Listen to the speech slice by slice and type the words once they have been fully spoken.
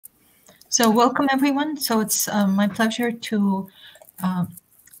So welcome everyone. So it's my pleasure to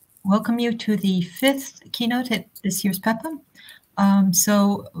welcome you to the fifth keynote at this year's PEPM'.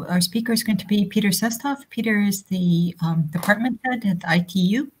 So our speaker is going to be Peter Sestoft. Peter is the department head at the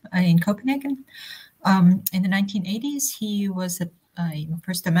ITU in Copenhagen. In the 1980s, he was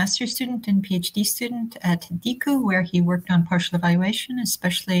first a master's student and PhD student at DIKU, where he worked on partial evaluation,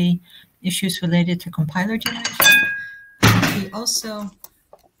 especially issues related to compiler generation. He also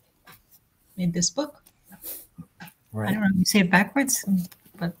made this book. Right. I don't know if you say it backwards,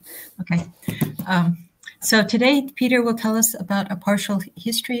 but okay. So today, Peter will tell us about a partial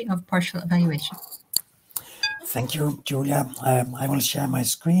history of partial evaluation. Thank you, Julia. I will share my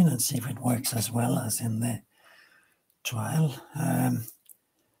screen and see if it works as well as in the trial.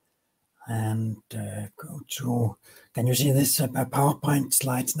 Go to, can you see this PowerPoint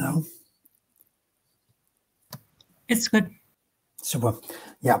slides now? It's good. Super.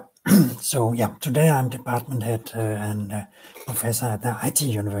 Yeah. So yeah, today I'm department head and professor at the IT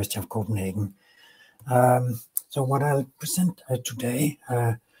University of Copenhagen. So what I'll present today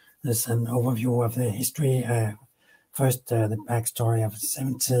is an overview of the history. First, the backstory of the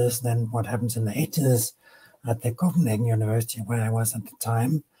 70s, then what happens in the 80s at the Copenhagen University, where I was at the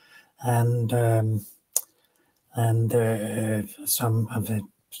time, and some of the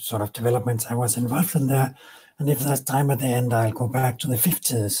sort of developments I was involved in there. And if there's time at the end, I'll go back to the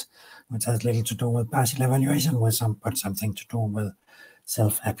 50s, which has little to do with partial evaluation, but something to do with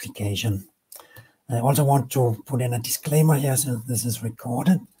self-application. I also want to put in a disclaimer here, since this is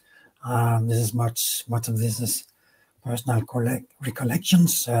recorded. This is much of this is personal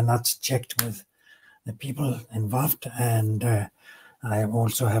recollections, not checked with the people involved, and I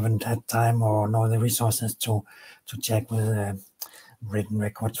also haven't had time or know the resources to check with written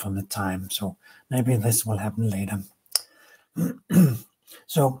records from the time. So maybe this will happen later.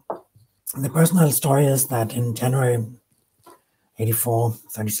 So the personal story is that in January 84,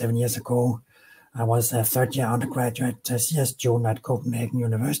 37 years ago, I was a third-year undergraduate CS student at Copenhagen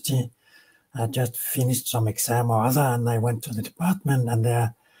University. I just finished some exam or other, and I went to the department, and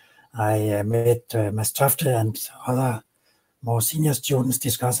there I met Sestoft and other more senior students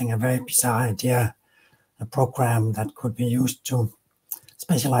discussing a very bizarre idea, a program that could be used to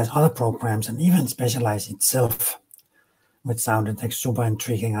specialize other programs and even specialize itself, which sounded like super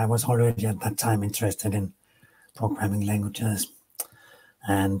intriguing. I was already at that time interested in programming languages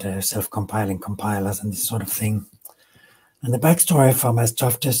and self-compiling compilers and this sort of thing. And the backstory for my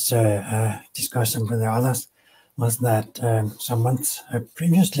Sestoft's discussion with the others was that some months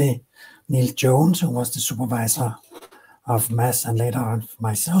previously, Neil Jones, who was the supervisor of maths and later on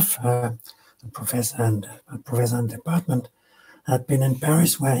myself, a professor in the department, had been in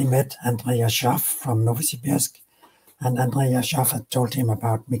Paris, where he met Andrei Yashov from Novosibirsk, and Andrei Yashov had told him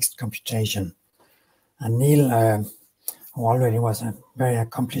about mixed computation. And Neil, who already was a very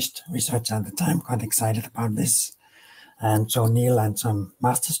accomplished researcher at the time, got excited about this. And so Neil and some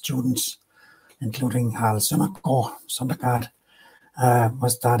master students, including Harald Søndergaard,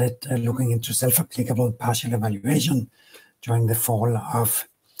 was started looking into self-applicable partial evaluation during the fall of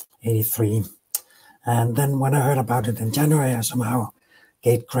 83. And then when I heard about it in January, I somehow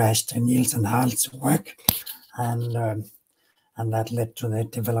gate crashed Niels and Harald's work, and that led to the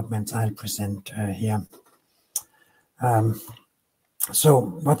developments I'll present here. So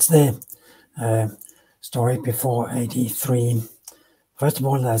what's the story before 83? First of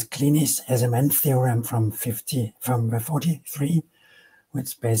all, there's Klini's SMN theorem from 43,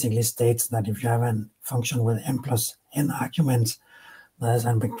 which basically states that if you have a function with m plus n arguments, there's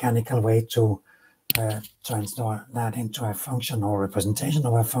a mechanical way to transfer that into a function or representation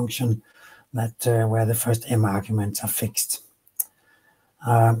of a function that where the first m arguments are fixed.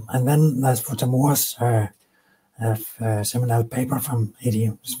 And then there's Futamura's seminal paper from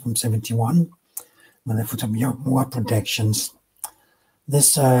 71 with the Futamura projections.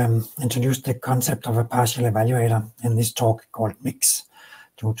 This introduced the concept of a partial evaluator in this talk called MIX,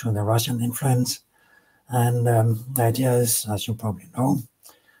 due to the Russian influence. And the idea is, as you probably know,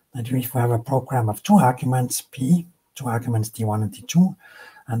 that if we have a program of two arguments, P, two arguments D1 and D2,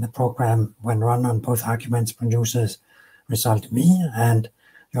 and the program, when run on both arguments, produces result V, and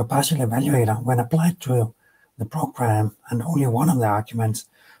your partial evaluator, when applied to the program and only one of the arguments,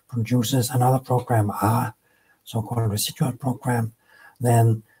 produces another program R, so-called residual program,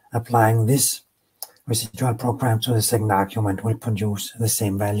 then applying this residual program to the second argument will produce the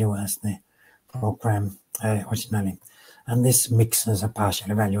same value as the program originally. And this mixes a partial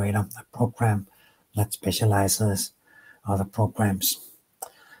evaluator, a program that specializes other programs.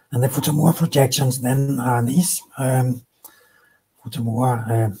 And the Futamura projections then are these.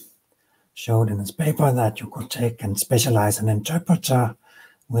 Futamura showed in his paper that you could take and specialize an interpreter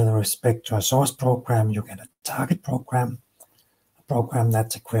with respect to a source program. You get a target program, a program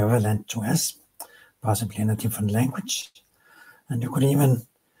that's equivalent to S, possibly in a different language. And you could even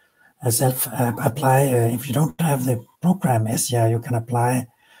apply, if you don't have the program S here, you can apply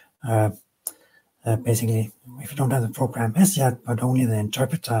basically, if you don't have the program S yet, but only the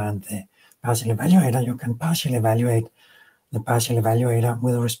interpreter and the partial evaluator, you can partially evaluate the partial evaluator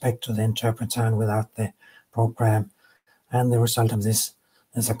with respect to the interpreter and without the program. And the result of this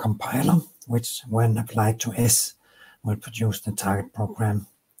is a compiler, which when applied to S will produce the target program.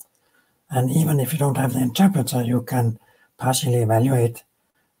 And even if you don't have the interpreter, you can partially evaluate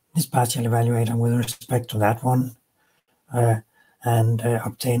this partial evaluator with respect to that one and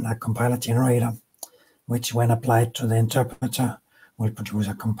obtain a compiler generator, which when applied to the interpreter will produce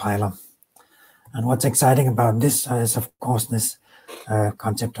a compiler. And what's exciting about this is, of course, this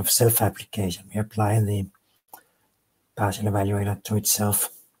concept of self-application. We apply the partial evaluator to itself.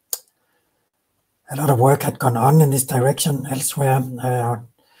 A lot of work had gone on in this direction elsewhere.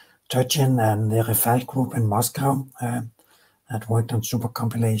 Turchin and the Refalt group in Moscow had worked on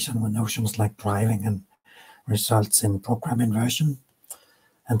supercompilation with notions like driving and results in program inversion.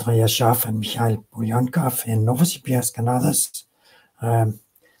 Andrea Schaff and Mikhail Bulyankov in Novosibirsk and others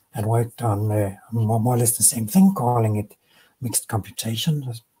had worked on more or less the same thing, calling it mixed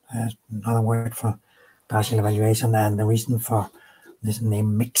computation, another word for partial evaluation, and the reason for this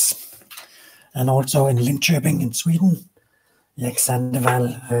name mix. And also in Linköping in Sweden, Erik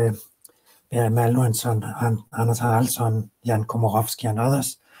Sandeval, Per Malmönsson, Anders Haraldsson, Jan Komorowski, and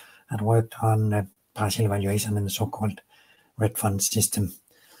others had worked on partial evaluation in the so-called red fund system.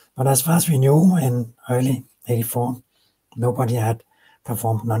 But as far as we knew in early '84, nobody had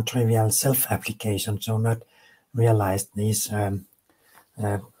performed non-trivial self-application, so not realized these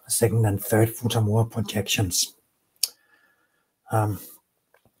second and third Futamura projections.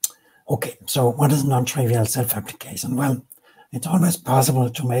 Okay, so what is non-trivial self-application? Well, it's always possible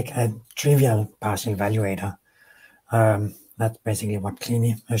to make a trivial partial evaluator. That's basically what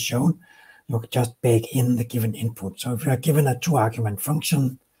Kleene has shown. You just bake in the given input. So if you are given a 2-argument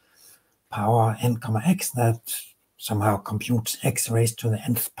function, power n comma x, that somehow computes x raised to the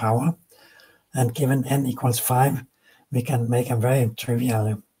nth power, and given n equals 5, we can make a very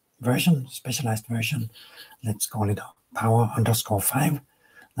trivial version, specialized version. Let's call it power underscore 5.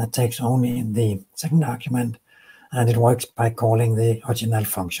 That takes only the second argument, and it works by calling the original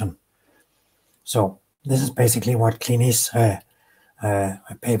function. So this is basically what Kleene's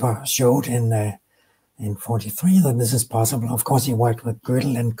paper showed in 43, that this is possible. Of course, he worked with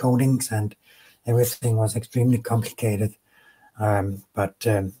Gödel encodings, and everything was extremely complicated. But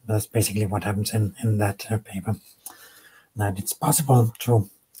that's basically what happens in that paper. That it's possible to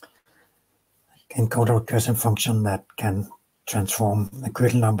encode a recursive function that can transform the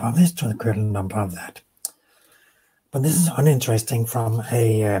Gödel number of this to the Gödel number of that. But this is uninteresting from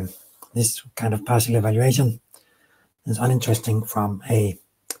a this kind of partial evaluation is uninteresting from a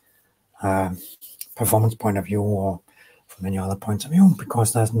performance point of view or from any other points of view,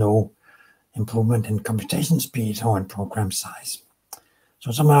 because there's no improvement in computation speed or in program size.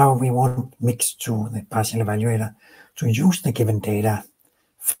 So somehow we want mix to the partial evaluator to use the given data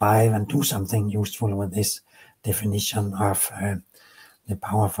 5 and do something useful with this definition of the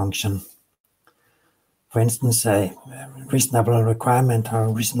power function. For instance, a reasonable requirement or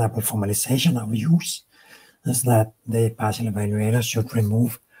reasonable formalization of use is that the partial evaluator should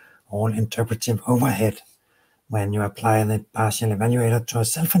remove all interpretive overhead when you apply the partial evaluator to a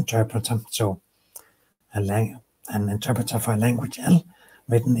self-interpreter. So an interpreter for a language L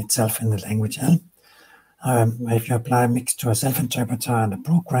written itself in the language L. If you apply a mix to a self-interpreter and a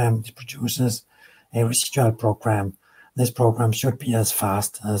program, it produces a residual program. This program should be as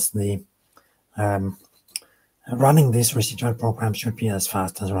fast as the running this residual program should be as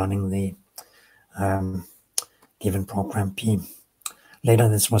fast as running the given program P. Later,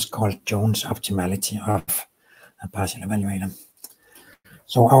 this was called Jones optimality of a partial evaluator.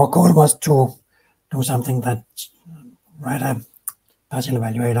 So our goal was to do something that write a partial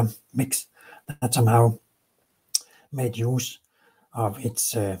evaluator mix that somehow made use of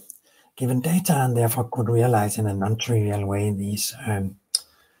its given data and therefore could realize in a non-trivial way these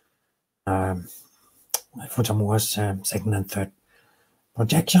Futamura's second and third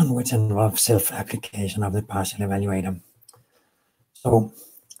projection, which involves self-application of the partial evaluator. So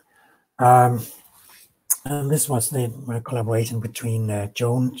and this was the collaboration between Neil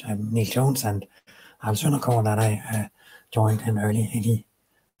Jones and Hans Søndergaard that I joined in early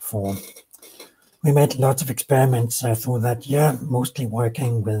 '84. We made lots of experiments through that year, mostly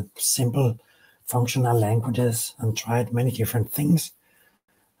working with simple functional languages, and tried many different things.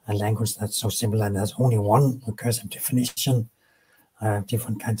 A language that's so simple and has only one recursive definition,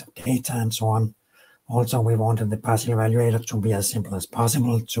 different kinds of data, and so on. Also, we wanted the partial evaluator to be as simple as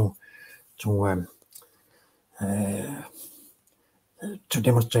possible to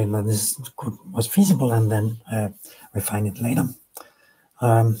demonstrate that this was feasible, and then refine it later.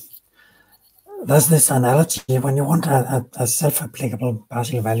 There's this analogy when you want a self-applicable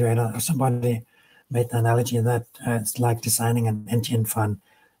partial evaluator. Somebody made the analogy that it's like designing an engine for an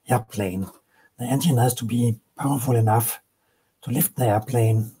airplane. The engine has to be powerful enough to lift the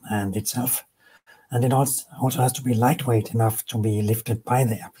airplane and itself, and it also has to be lightweight enough to be lifted by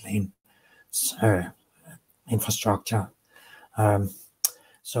the airplane infrastructure.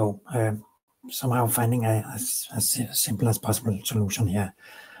 Somehow finding as simple as possible solution here.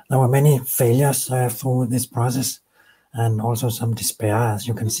 There were many failures through this process, and also some despair, as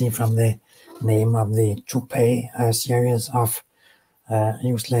you can see from the name of the Toupee series of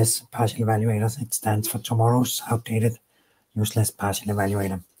useless partial evaluators. It stands for tomorrow's outdated useless partial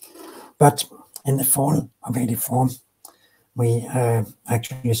evaluator. But in the fall of '84, we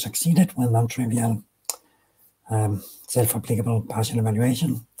actually succeeded with non-trivial self-applicable partial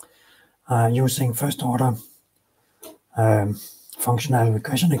evaluation using first-order functional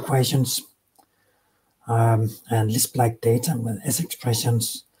recursion equations and Lisp-like data with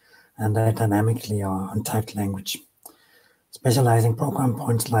S-expressions and a dynamically or untyped language. Specializing program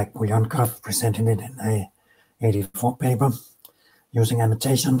points like Bulyonkov presented it in a '84 paper, using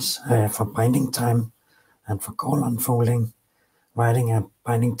annotations for binding time and for call unfolding, writing a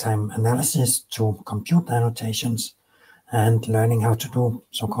binding time analysis to compute the annotations, and learning how to do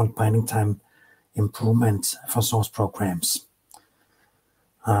so-called binding time improvements for source programs.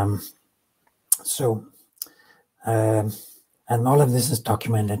 And all of this is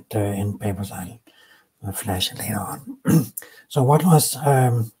documented in papers I'll flash later on. So what was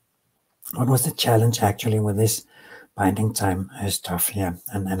the challenge actually with this binding time stuff here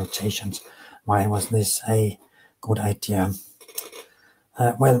and annotations? Why was this a good idea?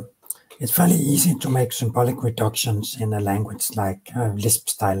 Well, it's fairly easy to make symbolic reductions in a language like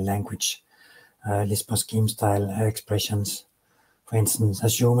Lisp-style language, Lisp or scheme-style expressions. For instance,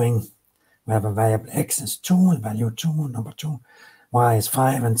 assuming we have a variable x is 2, value 2, number 2, y is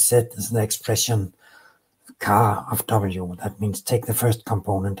 5, and z is the expression car of w. That means take the first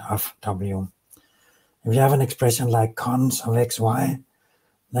component of w. If you have an expression like cons of x, y,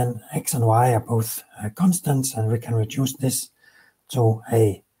 then x and y are both constants, and we can reduce this to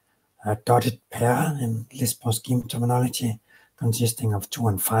a dotted pair in Lisp or scheme terminology consisting of 2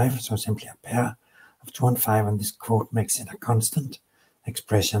 and 5, so simply a pair of 2 and 5, and this quote makes it a constant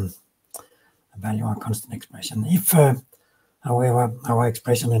expression, a value or constant expression. If, however, our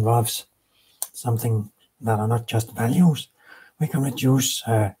expression involves something that are not just values, we can reduce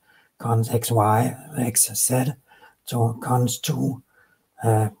cons x, y, x, z to cons 2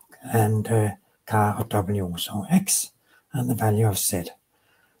 and car of w, so x and the value of z.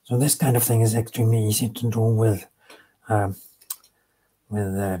 So this kind of thing is extremely easy to do with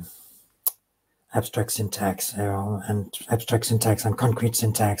abstract syntax, and abstract syntax and concrete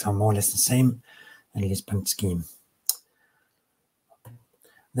syntax are more or less the same in Lisp and scheme.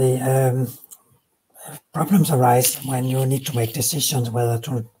 The problems arise when you need to make decisions whether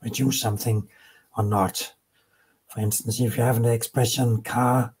to reduce something or not. For instance, if you have the expression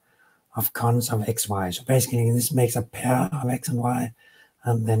car of cons of x, y, so basically this makes a pair of x and y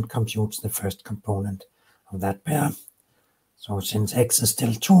and then computes the first component of that pair. So since x is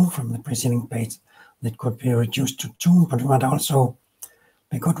still 2 from the preceding page, it could be reduced to 2, but there might also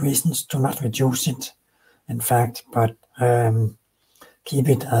be good reasons to not reduce it, in fact, but keep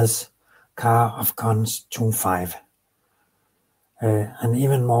it as car of cons 2, 5. And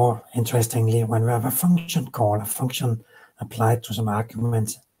even more interestingly, when we have a function call, a function applied to some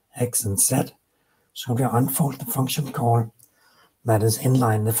arguments x and z, so we unfold the function call that is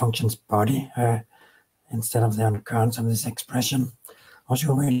inline the function's body instead of the occurrence of this expression, or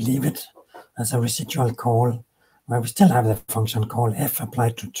should we leave it as a residual call where we still have the function call f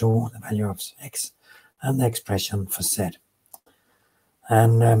applied to 2, the value of x, and the expression for z.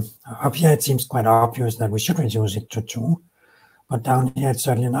 And up here it seems quite obvious that we should reduce it to 2, but down here it's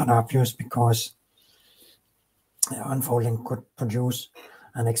certainly not obvious, because unfolding could produce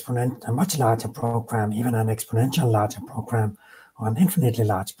a much larger program, even an exponential larger program, or an infinitely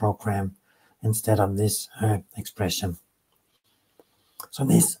large program, instead of this expression. So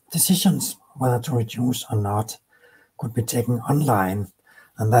these decisions, whether to reduce or not, could be taken online,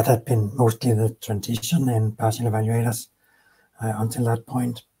 And that had been mostly the tradition in partial evaluators until that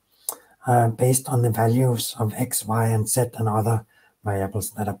point, based on the values of x, y, and z and other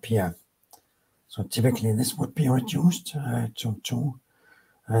variables that appear. So typically this would be reduced to 2.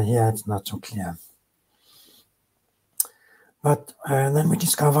 Here it's not so clear. But then we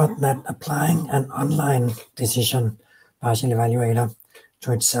discovered that applying an online decision partial evaluator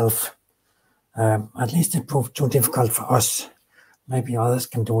to itself, at least it proved too difficult for us. Maybe others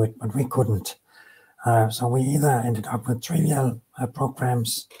can do it, but we couldn't. So we either ended up with trivial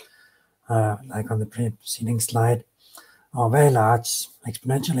programs, like on the preceding slide, or very large,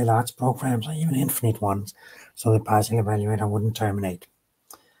 exponentially large programs, or even infinite ones, so the partial evaluator wouldn't terminate.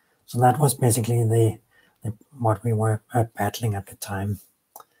 So that was basically what we were battling at the time.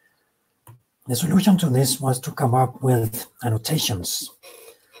 The solution to this was to come up with annotations.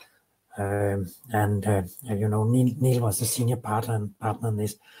 You know, Neil was the senior partner in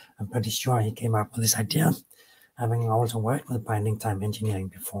this. I'm pretty sure he came up with this idea, having also worked with binding time engineering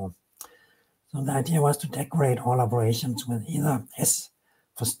before. So the idea was to decorate all operations with either S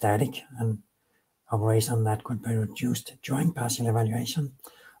for static, an operation that could be reduced during partial evaluation,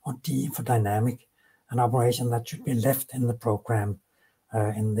 or D for dynamic, an operation that should be left in the program,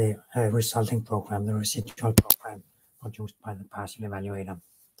 in the resulting program, the residual program produced by the partial evaluator.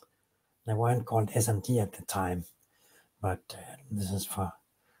 They weren't called S and D at the time, but this is for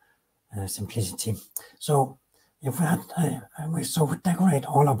simplicity. So if we had, we decorate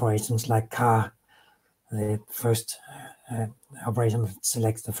all operations like car, the first operation that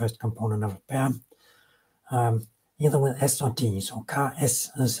selects the first component of a pair, either with S or D. So car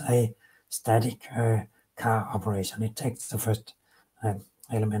S is a static car operation. It takes the first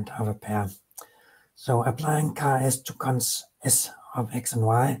element of a pair. So applying car S to cons S of X and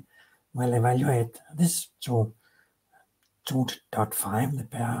Y will evaluate this to 2.5, the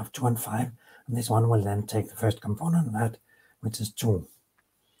pair of 2 and 5, and this one will then take the first component of that, which is 2.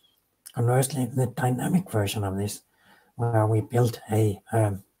 Conversely, the dynamic version of this, where we built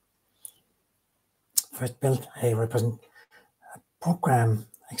first built a program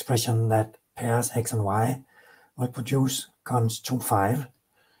expression that pairs X and Y, will produce cons 2, 5,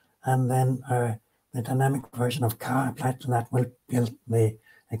 and then the dynamic version of car applied to that will build the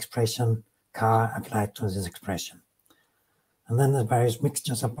expression car applied to this expression. And then the various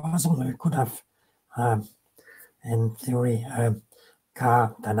mixtures are possible. We could have, in theory,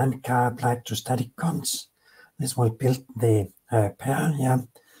 dynamic car applied to static cons. This will build the pair here,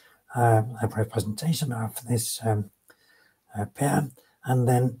 a representation of this pair, and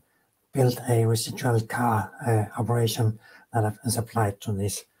then build a residual car operation that is applied to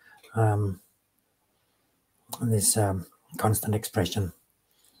this constant expression.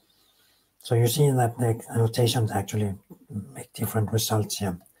 So you see that the annotations actually make different results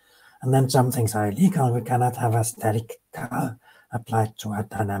here. And then some things are illegal. We cannot have a static car applied to a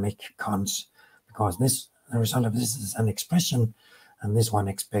dynamic cons, because the result of this is an expression, and this one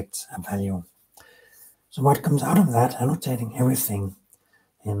expects a value. So what comes out of that, annotating everything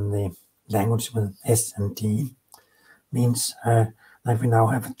in the language with S and D, means that we now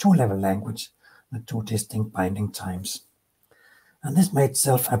have a two-level language with two distinct binding times. And this made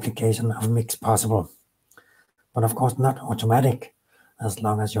self-application of mix possible, but of course not automatic, as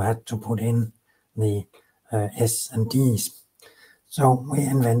long as you had to put in the S and Ds. So we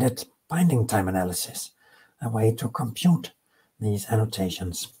invented binding time analysis, a way to compute these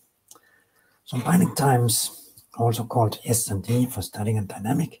annotations. So binding times, also called S and D for static and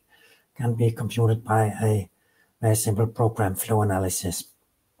dynamic, can be computed by a very simple program flow analysis.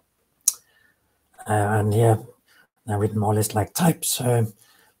 And here they're written more or less like types. An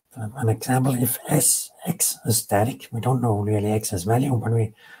example, if X is static, we don't know really X's value, but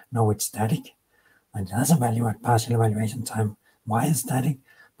we know it's static, and it has a value at partial evaluation time. Y is static,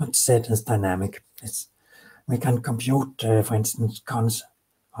 but Z is dynamic. We can compute, for instance,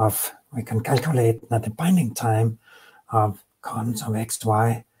 we can calculate that the binding time of cons of X,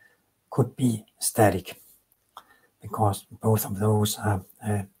 Y could be static, because both of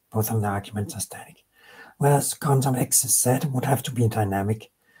the arguments are static. Whereas cons of X, Z would have to be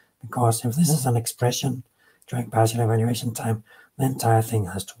dynamic, because if this is an expression during partial evaluation time, the entire thing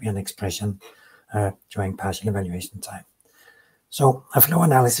has to be an expression during partial evaluation time. So a flow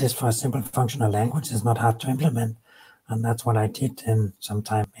analysis for a simple functional language is not hard to implement, and that's what I did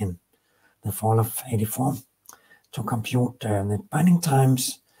sometime in the fall of '84 to compute the binding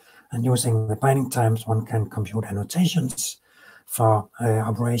times. And using the binding times, one can compute annotations for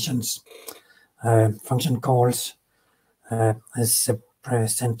operations. Function calls is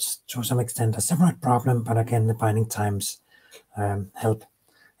to some extent a separate problem, but again the binding times help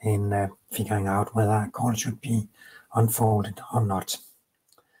in figuring out whether a call should be unfolded or not.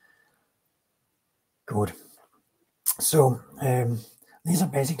 Good. So these are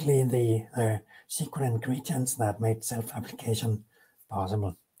basically the secret ingredients that made self-application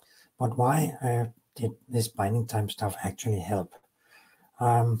possible. But why did this binding time stuff actually help?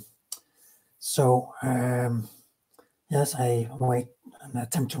 Yes, I made an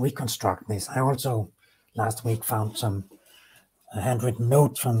attempt to reconstruct this. I also last week found some handwritten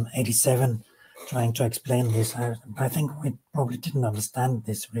notes from '87 trying to explain this. I think we probably didn't understand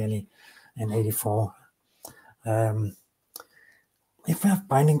this really in '84. If we have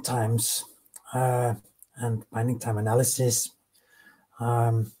binding times and binding time analysis,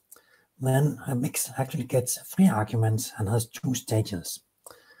 then a mix actually gets 3 arguments and has 2 stages.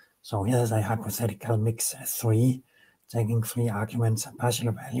 So here's a hypothetical mix 3, taking 3 arguments, a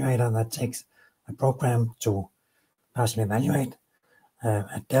partial evaluator that takes a program to partially evaluate,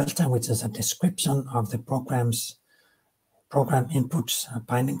 a delta, which is a description of the program inputs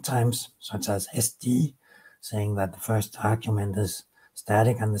binding times, such as SD, saying that the first argument is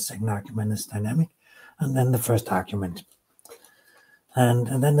static and the second argument is dynamic, and then the first argument.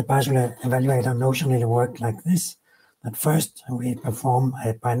 And then the partial evaluator notionally worked like this, that first we perform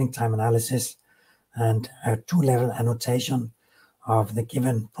a binding time analysis and a 2-level annotation of the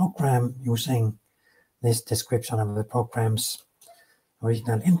given program using this description of the program's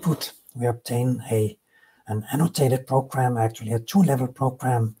original input. We obtain an annotated program, actually a 2-level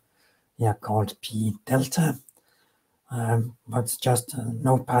program here called P delta, but it's just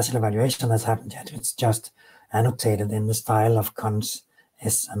no partial evaluation has happened yet. It's just annotated in the style of cons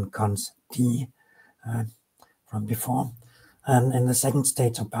S and cons D from before. And in the second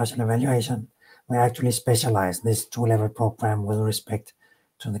stage of partial evaluation, we actually specialize this 2-level program with respect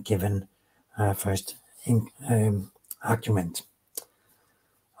to the given first argument.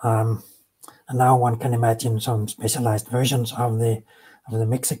 And now one can imagine some specialized versions of the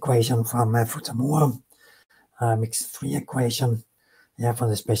mix equation from Futamura, mix 3 equation. Yeah, for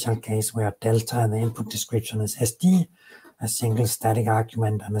the special case where delta, the input description is SD, a single static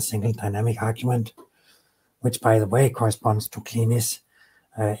argument and a single dynamic argument, which by the way corresponds to cleanness,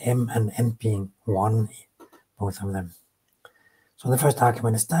 M and N being 1, both of them. So the first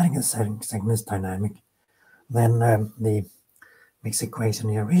argument is static and the second is dynamic. Then the mix equation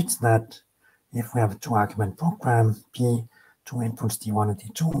here reads that if we have a 2-argument program, P, 2 inputs D1 and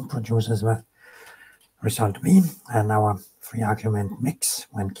D2 produces the result V, and our 3-argument mix,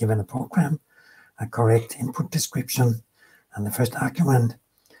 when given a program, a correct input description, and the first argument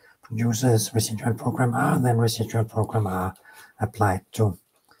produces residual program R, then residual program R applied to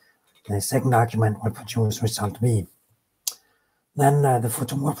the second argument will produce result V. Then the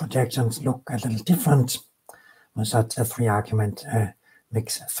Futamura projections look a little different with such a 3-argument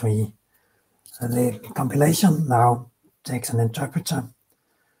mix 3. The compilation now takes an interpreter.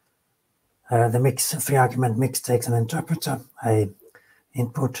 The mix 3-argument mix takes an interpreter, a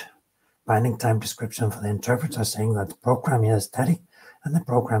input binding time description for the interpreter saying that the program here is static and the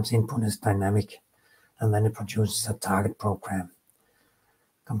program's input is dynamic, and then it produces a target program.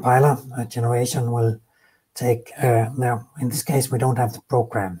 Compiler generation will take, now in this case we don't have the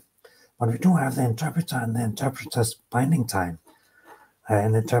program, but we do have the interpreter and the interpreter's binding time,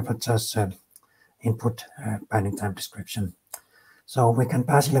 and the interpreter's input binding time description. So we can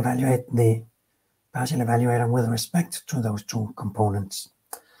partially evaluate the partial evaluator with respect to those 2 components.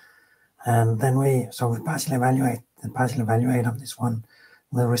 And then we partially evaluate the partial evaluator, this one,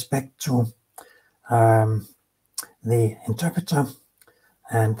 with respect to the interpreter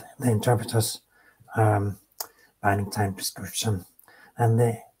and the interpreter's binding time description. And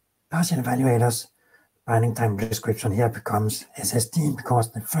the partial evaluator's binding time description here becomes SSD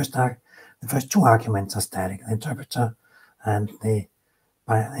because the first 2 arguments are static, the interpreter and the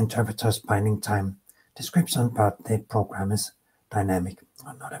interpreter's binding time description, but the program is dynamic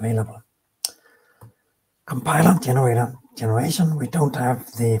or not available. Compiler generation, we don't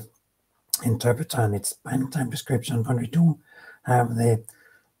have the interpreter and its binding time description, but we do have the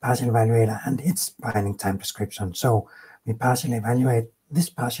partial evaluator and its binding time description. So we partially evaluate this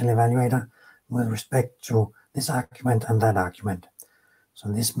partial evaluator with respect to this argument and that argument.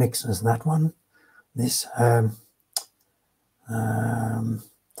 So this mix is that one. This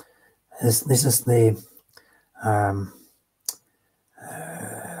this is the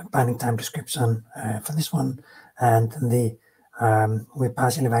binding time description for this one, and the we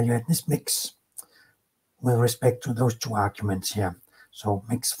partially evaluate this mix with respect to those 2 arguments here. So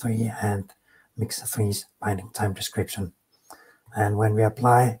mix 3 and mix 3's binding time description. And when we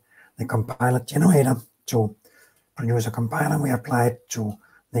apply the compiler generator to produce a compiler, we apply it to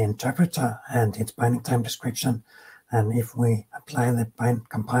the interpreter and its binding time description. And if we apply the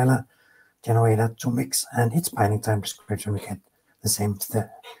compiler generator to mix and its binding time description, we get the same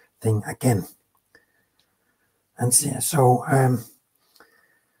thing again. And so,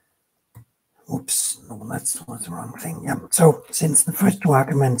 oops, no, that's the wrong thing. Yeah. So since the first two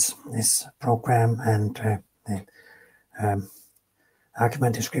arguments, this program and the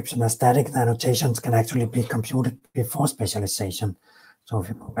argument description are static, the annotations can actually be computed before specialization. So if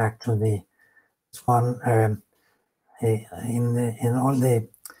you go back to this one, in all the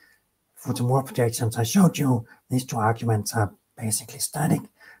Futamura projections I showed you, these two arguments are basically static,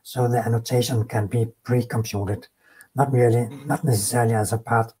 so the annotation can be pre-computed. Not necessarily as a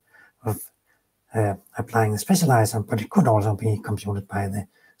part of applying the specializer, but it could also be computed by the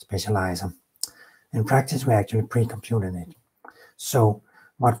specializer. In practice, we actually pre-computed it. So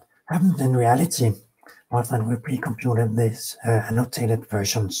what happened in reality was that we pre-computed these annotated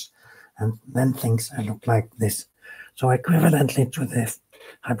versions, and then things look like this. So equivalently to the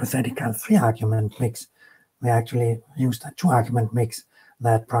hypothetical 3-argument mix, we actually used a 2-argument mix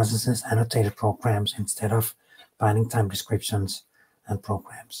that processes annotated programs instead of binding time descriptions and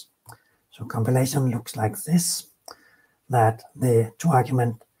programs. So compilation looks like this, that the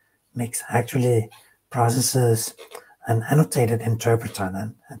 2-argument mix actually processes an annotated interpreter,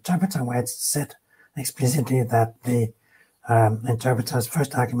 an interpreter where it's said explicitly that the interpreter's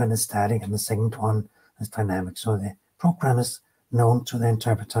first argument is static and the second one is dynamic. So the program is known to the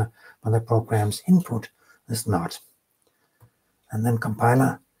interpreter, but the program's input is not. And then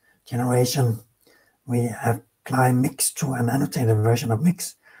compiler generation, we apply mix to an annotated version of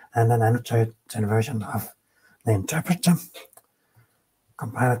mix and an annotated version of the interpreter.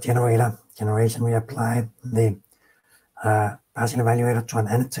 Compiler generation, we apply the partial evaluator to an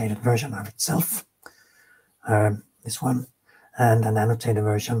annotated version of itself, this one, and an annotated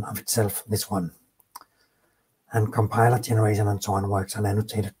version of itself, this one. And compiler generation and so on works on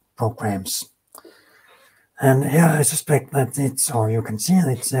annotated programs. And here I suspect that it's, or you can see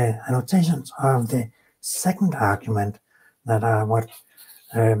it's annotations of the second argument that are what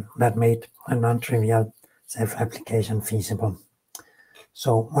that made a non-trivial self-application feasible.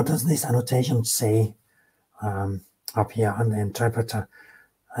 So what does this annotation say up here on the interpreter?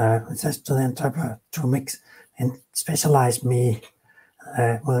 It says to the interpreter to mix and specialize me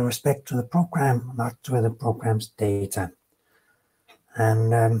with respect to the program, not to the program's data.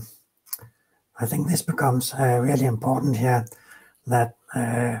 And I think this becomes really important here, that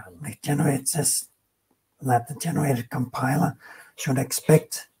it says that the generated compiler should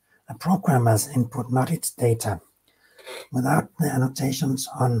expect a programmer's input, not its data. Without the annotations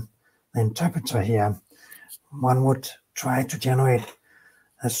on the interpreter here, one would try to generate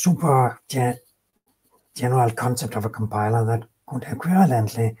a super general concept of a compiler that could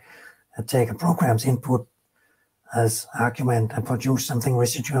equivalently take a program's input as argument and produce something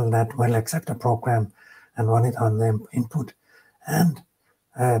residual that will accept a program and run it on the input. And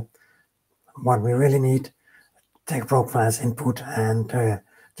what we really need, take a program as input and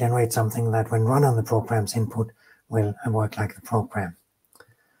generate something that when run on the program's input will work like the program.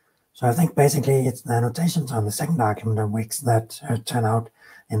 So I think basically it's the annotations on the second argument of Wix that turn out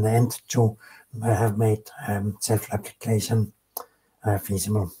in the end to have made self-application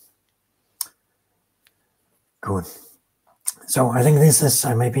feasible. Good. So I think this is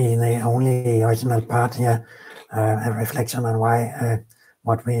maybe the only original part here, a reflection on why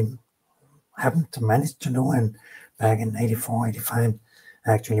what we happened to manage to do and back in 84, 85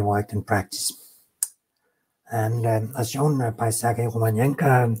 actually worked in practice. And as shown by Sergei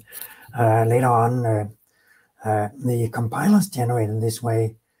Romanenko, later on the compilers generated this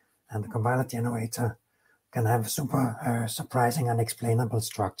way, and the compiler generator can have super surprising and explainable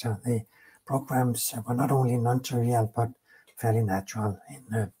structure. The programs were not only non-trivial, but fairly natural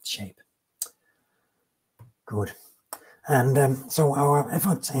in shape. Good. And so our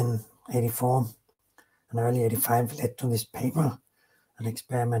efforts in 84 and early 85 led to this paper, an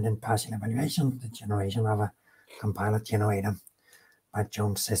experiment in partial evaluation, the generation of a compiler generator by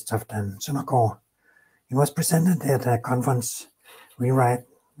Jones, Sestoft, and Søndergaard. It was presented at a conference,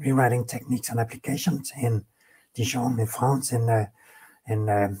 Rewriting Techniques and Applications in Dijon, in France, in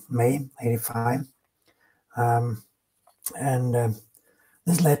May 85.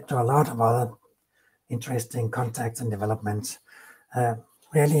 This led to a lot of other interesting contacts and developments.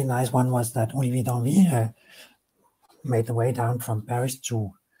 Really nice one was that Olivier Danville made the way down from Paris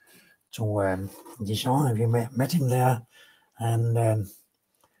to Dijon, and we met him there,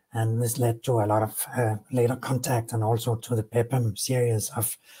 and this led to a lot of later contact and also to the PEPM series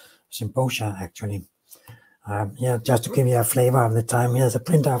of symposia, actually. Here, just to give you a flavor of the time, here's a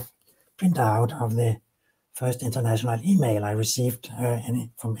printout of the first international email I received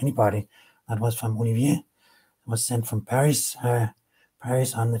from anybody. That was from Olivier. It was sent from Paris,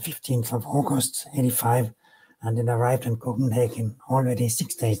 Paris on the 15th of August, 85, and it arrived in Copenhagen already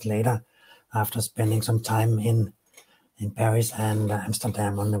 6 days later, after spending some time in Paris and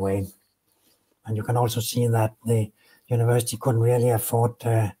Amsterdam on the way. And you can also see that the university couldn't really afford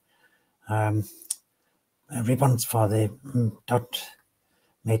ribbons for the dot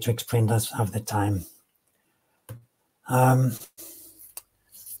matrix printers of the time. Hans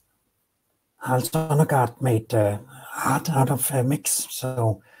Sonnergaard made art out of mix.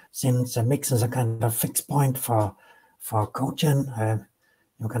 So since mix is a kind of fixed point for cogent,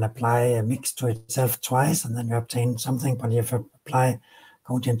 you can apply a mix to itself twice and then you obtain something, but if you apply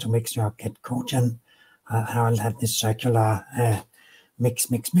cogent to mix, you get cogent. Harold had this circular mix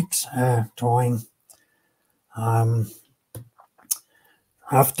drawing.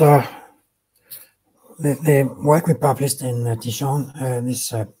 After the work we published in Dijon,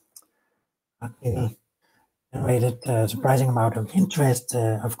 this generated a surprising amount of interest,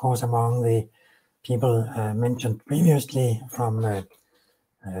 of course, among the people mentioned previously from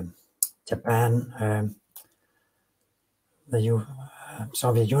Japan, the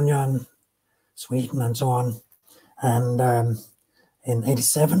Soviet Union, Sweden, and so on. And in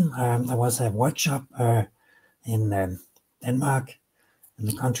 '87, there was a workshop in Denmark, in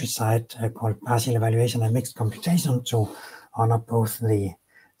the countryside, called Partial Evaluation and Mixed Computation, to honor both the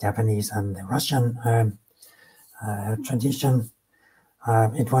Japanese and the Russian tradition.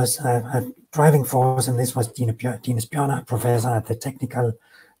 It was a driving force, and this was Dina Bjørner, professor at the Technical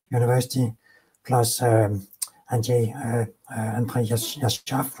University, plus Andrei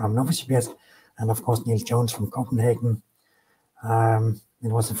Yashov from Novosibirsk, and of course Niels Jones from Copenhagen.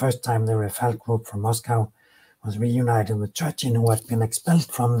 It was the first time the Rafal group from Moscow was reunited with Turchin, who had been expelled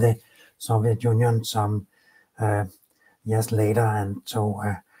from the Soviet Union some years later. And so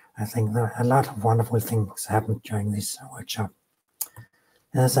I think that a lot of wonderful things happened during this workshop.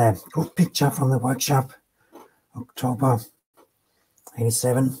 There's a group picture from the workshop, October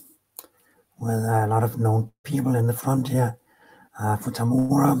 '87, with a lot of known people in the front here.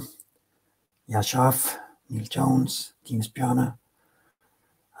 Futamura, Yashov, Neil Jones, Dina Bjørner,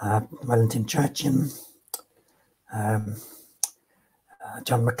 Valentin Churchin,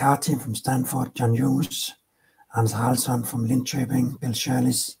 John McCarthy from Stanford, John Hughes, Hans Haraldsson from Linköping, Bill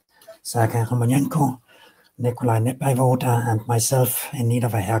Shirley's, Sergei Romanenko, Nikolai Nepaivoda, and myself in need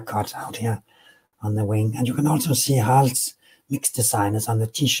of a haircut out here on the wing. And you can also see Harald's mix designers on the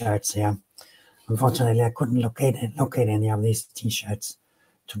t-shirts here. Unfortunately, I couldn't locate any of these t-shirts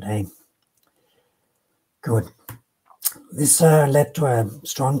today. Good. This led to a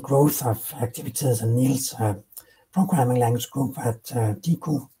strong growth of activities in Niels' programming language group at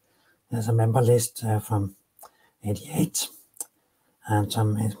DICU. There's a member list from '88 and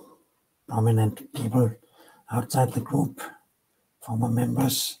some prominent people outside the group, former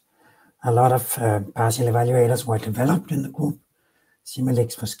members. A lot of partial evaluators were developed in the group.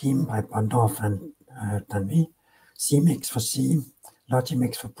 Similix for Scheme by Bondorf and Danvi, CMix for C,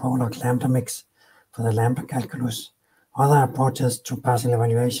 Logimix for Prolog, Lambda Mix for the Lambda calculus. Other approaches to partial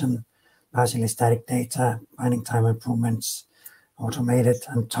evaluation, partially static data, binding time improvements, automated,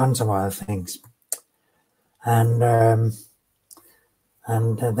 and tons of other things. And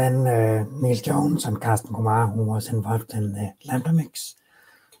then Neil Jones and Carsten Kumar, who was involved in the Lambda Mix.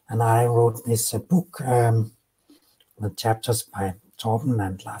 And I wrote this book with chapters by Torben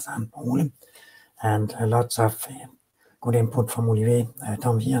and Lars Arndt, and lots of good input from Olivier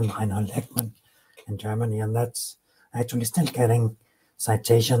Tomvier and Reinhold Ekman in Germany. And that's actually still getting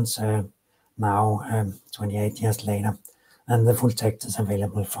citations now, 28 years later. And the full text is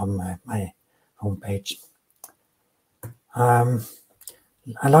available from my homepage.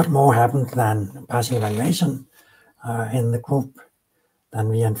 A lot more happened than partial evaluation in the group.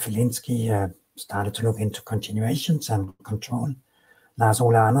 Danvi and Filinsky started to look into continuations and control. Lars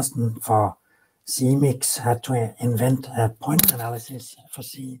Ole Andersen for CMix had to invent a point analysis for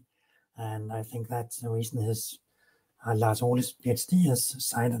C, and I think that's the reason his Lars Ole's PhD is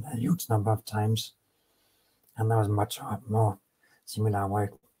cited a huge number of times, and there was much more similar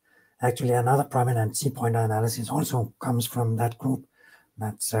work. Actually, another prominent C-pointer analysis also comes from that group.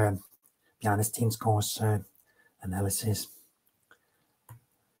 That's Bjarne Stensgaard's analysis.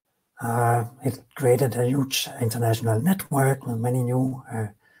 It created a huge international network with many new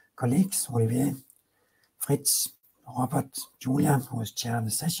colleagues, Olivier, Fritz, Robert, Julia, who was chair of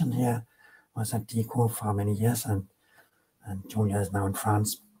the session here, was at DICU for many years, and Julia is now in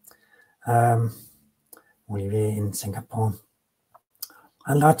France. Olivier in Singapore,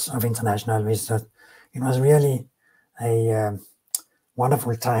 and lots of international visitors. It was really a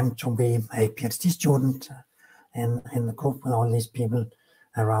wonderful time to be a PhD student in the group with all these people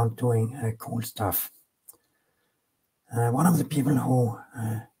around doing cool stuff. One of the people who,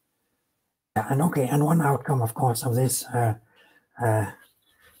 and one outcome, of course, of this,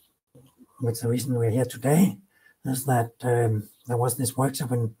 which the reason we're here today, is that there was this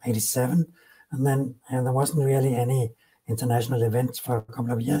workshop in '87, and then there wasn't really any international events for a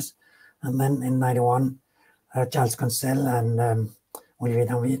couple of years. And then in '91, Charles Conseil and Olivier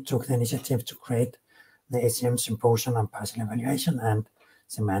Danville took the initiative to create the ACM Symposium on Partial Evaluation and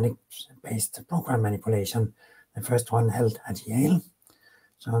Semantic-Based Program Manipulation, the first one held at Yale.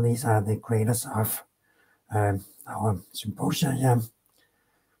 So these are the creators of our symposium here.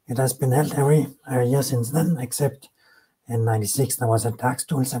 It has been held every year since then, except in '96 there was a dark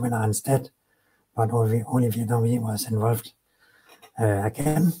stool seminar instead, but Olivier Danville was involved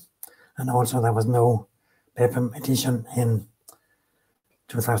again. And also there was no PEPM edition in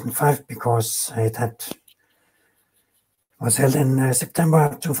 2005 because it was held in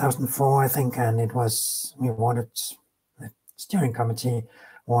September 2004, I think, and the steering committee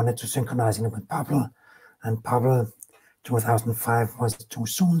wanted to synchronize it with PUBL, and PUBL 2005 was too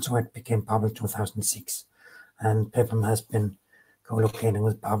soon, so it became PUBL 2006. And PEPM has been co-locating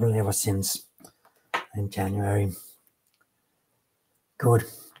with PUBL ever since in January. Good.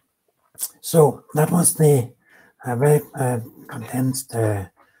 So that was the very condensed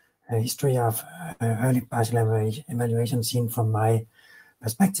history of early partial evaluation seen from my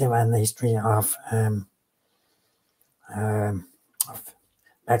perspective, and the history of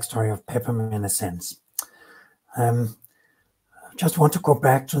backstory of PEPM in a sense. Just want to go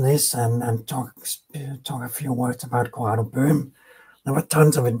back to this and talk a few words about Corrado Böhm. There were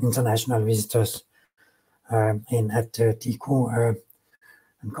tons of international visitors at DICO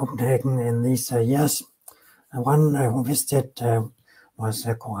in Copenhagen in these years. One who visited was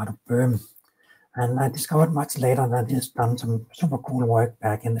Corrado Böhm, and I discovered much later that he's done some super cool work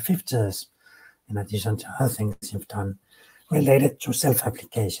back in the 50s, in addition to other things he's done related to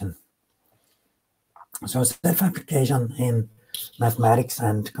self-application. So self-application in mathematics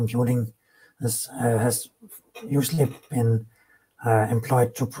and computing has usually been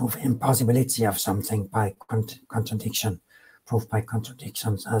employed to prove impossibility of something by contradiction, proof by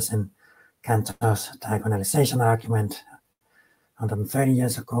contradictions, as in Cantor's diagonalization argument 130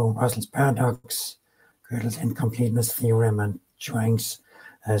 years ago, Russell's paradox, Gödel's incompleteness theorem, and Turing's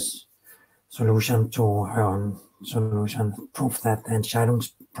solution to her own solution proof that the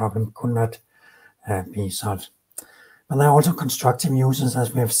Entscheidungs problem could not be solved. But there are also constructive uses,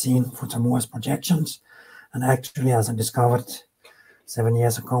 as we have seen, Futamura's projections, and actually, as I discovered 7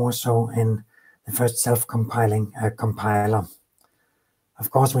 years ago or so, in the first self-compiling compiler. Of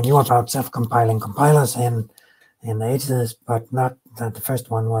course, we knew about self-compiling compilers in the 80s, but not that the first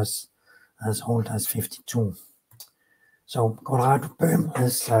one was as old as 52. So Corrado Böhm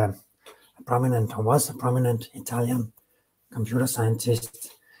is was a prominent Italian computer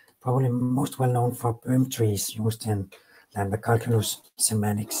scientist, probably most well known for Böhm trees used in lambda calculus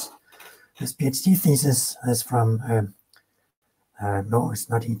semantics. His PhD thesis is from, no, it's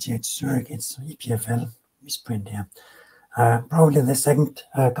not ETH Zurich, it's EPFL, misprint here. Probably the second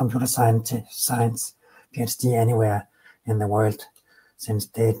computer science PhD anywhere in the world, since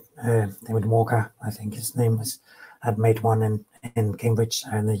David Walker, I think his name was, had made one in Cambridge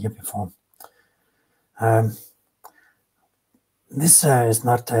the year before. This is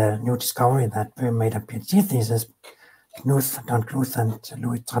not a new discovery that Böhm made a PhD thesis. Don Knuth and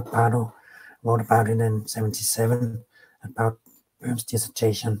Louis Trappado wrote about it in '77, about Böhm's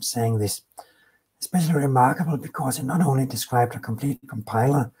dissertation, saying this. Especially remarkable because it not only described a complete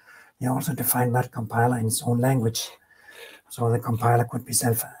compiler, he also defined that compiler in its own language, so the compiler could be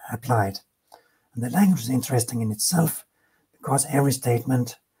self-applied. And the language is interesting in itself because every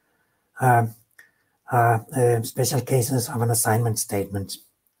statement are special cases of an assignment statement.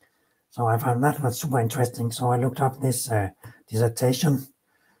 So I found that was super interesting. So I looked up this dissertation,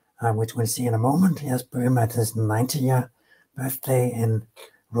 which we'll see in a moment. Here's Böhm at his 90th birthday in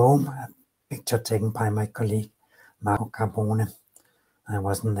Rome, a picture taken by my colleague Marco Carbone. I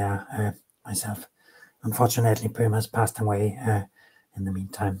wasn't there myself. Unfortunately, Böhm has passed away in the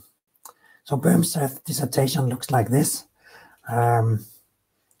meantime. So Böhm's dissertation looks like this.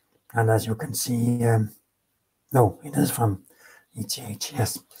 And as you can see, no, it is from ETH,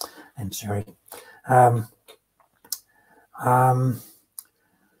 yes, and Zurich.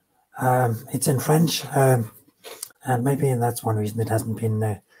 It's in French, and maybe that's one reason it hasn't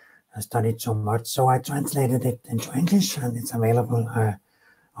been studied so much. So I translated it into English, and it's available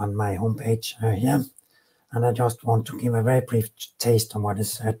on my homepage here. And I just want to give a very brief taste of what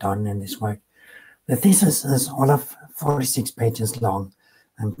is done in this work. The thesis is all of 46 pages long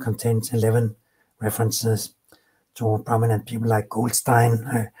and contains 11 references to prominent people like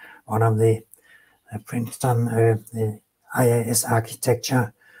Goldstein, one of the Princeton, the IAS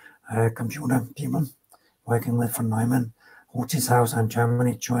architecture computer people working with von Neumann, Rothschild in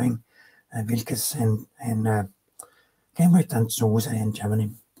Germany, Turing, Wilkes in Cambridge, and Zuse in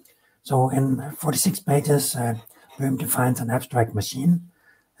Germany. So in 46 pages, Böhm defines an abstract machine,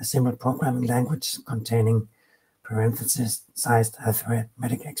 a simple programming language containing parenthesis-sized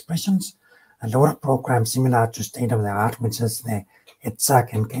arithmetic expressions, a loader program similar to state-of-the-art, which is the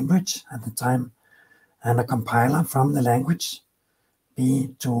ETSAC in Cambridge at the time, and a compiler from the language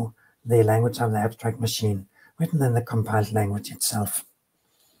B to the language of the abstract machine, written in the compiled language itself.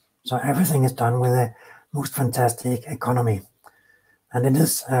 So everything is done with a most fantastic economy. And it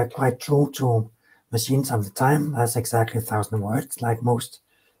is quite true to machines of the time. That's exactly 1,000 words, like most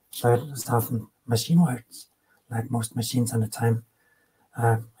 1,000 machine words, like most machines at the time.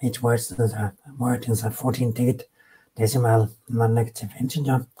 Each word is a 14-digit decimal non-negative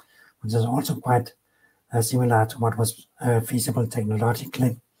integer, which is also quite similar to what was feasible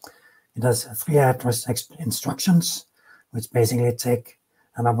technologically. It has 3 address instructions, which basically take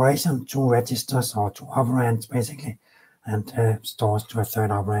an operation, 2 registers or 2 operands basically, and stores to a 3rd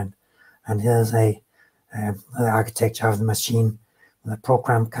operand. And here's the architecture of the machine with a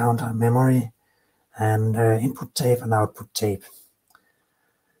program counter, memory, and input tape and output tape,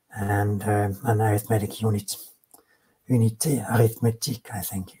 and an arithmetic unit. Unité arithmétique, I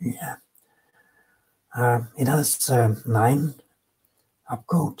think. Yeah. It has 9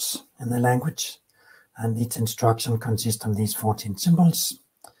 opcodes in the language, and each instruction consists of these 14 symbols.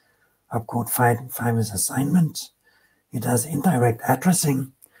 Opcode 5 is assignment. It has indirect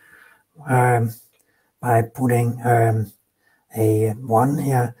addressing by putting a 1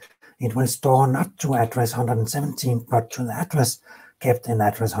 here. It will store not to address 117, but to the address kept in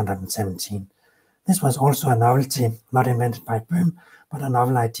address 117. This was also a novelty, not invented by Böhm, but a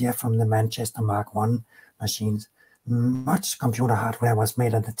novel idea from the Manchester Mark I machines. Much computer hardware was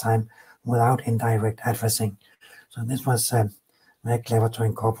made at the time without indirect addressing. So this was very clever to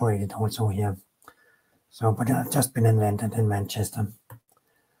incorporate it also here. So, but it had just been invented in Manchester.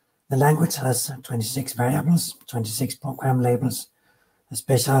 The language has 26 variables, 26 program labels, a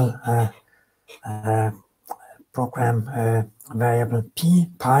special program variable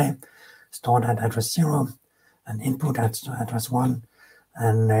pi, stored at address 0, an input at address 1,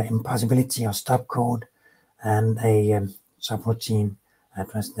 an impossibility or stop code, and a subroutine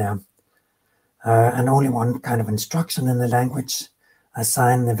address there. And only one kind of instruction in the language: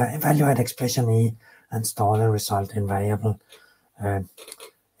 assign the evaluate expression E and store the result in variable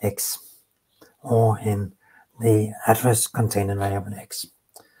X, or in the address contained in variable X.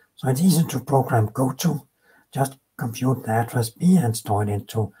 So it's easy to program go to. Just compute the address B and store it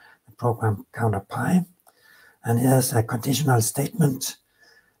into the program counter pi. And here's a conditional statement.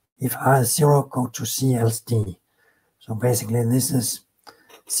 If R is 0, go to C else D. So basically this is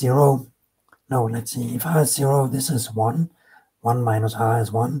 0. No, let's see. If R is 0, this is 1. 1 minus R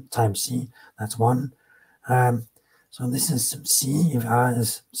is 1 times C. That's 1. So this is C if R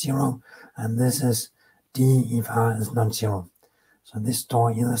is 0, and this is D if R is non-zero. So this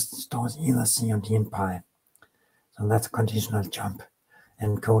stores either C or D in pi. So that's a conditional jump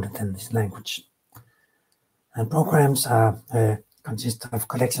encoded in this language. And programs are consist of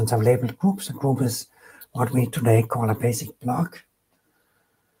collections of labeled groups. A group is what we today call a basic block,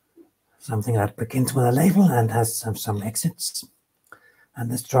 something that begins with a label and has some exits. And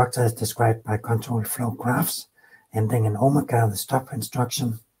the structure is described by control flow graphs, ending in omega, the stop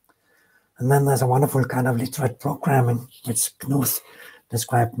instruction. And then there's a wonderful kind of literate programming, which Knuth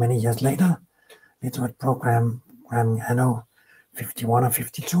described many years later. Literate programming anno 51 or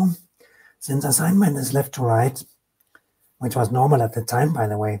 52. Since assignment is left to right, which was normal at the time, by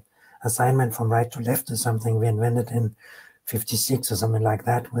the way, assignment from right to left is something we invented in 56 or something like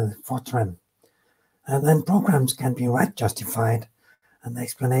that with Fortran. And then programs can be right justified, and the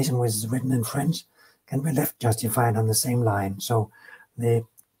explanation, which is written in French, can be left justified on the same line. So the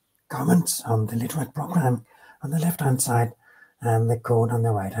comments on the literate program on the left-hand side and the code on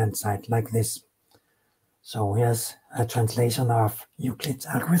the right-hand side, like this. So here's a translation of Euclid's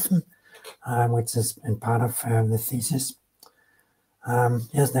algorithm, which is in part of the thesis.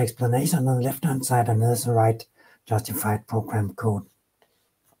 Here's the explanation on the left-hand side, and there's the right justified program code.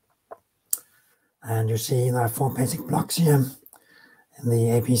 And you see there are 4 basic blocks here.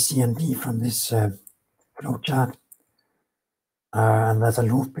 the A, B, C, and D from this flowchart. And there's a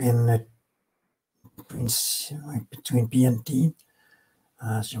loop in between B and D.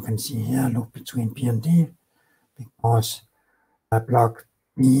 As you can see here, loop between B and D, because block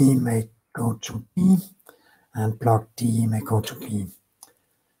B may go to B and block D may go to B.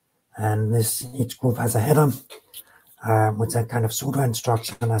 And this each group has a header with a kind of pseudo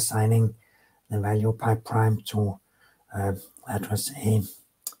instruction assigning the value pi prime to address A.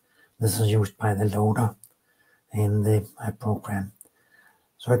 This is used by the loader in the program.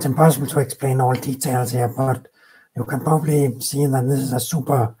 So it's impossible to explain all details here, but you can probably see that this is a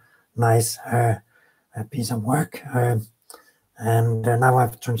super nice piece of work. And now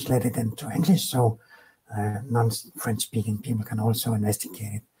I've translated it into English, so non-French speaking people can also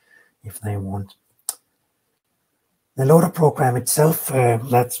investigate it if they want. The loader program itself,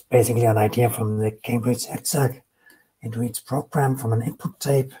 that's basically an idea from the Cambridge ETSAC. It reads program from an input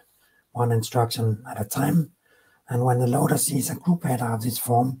tape, one instruction at a time. And when the loader sees a group header of this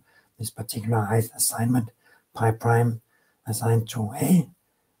form, this particular assignment, pi prime assigned to A,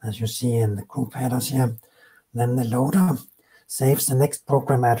 as you see in the group headers here, then the loader saves the next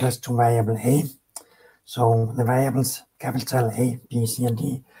program address to variable A. So the variables capital A, B, C, and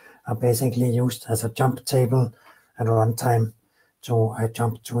D are basically used as a jump table at runtime to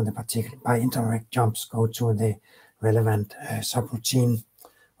jump to the particular, by indirect jumps, go to the relevant subroutine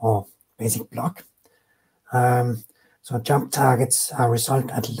or basic block. So jump targets are result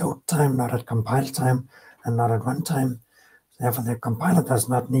at load time, not at compile time, and not at runtime. Therefore, the compiler does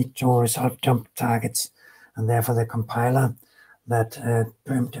not need to resolve jump targets, and therefore the compiler that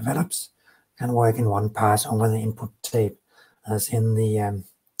PEPM develops can work in one pass over the input tape, as in the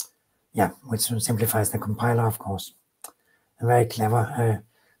which simplifies the compiler, of course. A very clever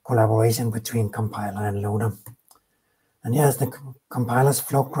collaboration between compiler and loader. And here's the compiler's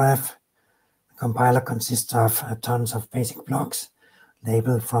flow graph. The compiler consists of tons of basic blocks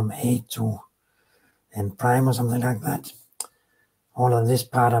labeled from A to N prime or something like that. All of this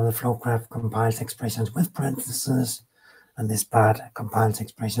part of the flow graph compiles expressions with parentheses, and this part compiles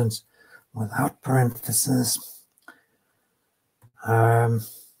expressions without parentheses.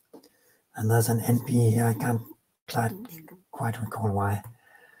 And there's an NP here, I can't quite recall why.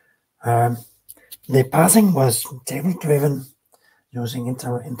 The parsing was table-driven using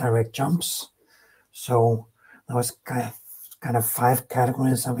indirect jumps. So there was kind of 5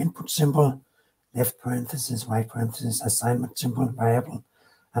 categories of input symbol: left parenthesis, right parenthesis, assignment symbol, variable,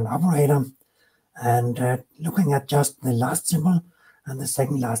 and operator. And looking at just the last symbol and the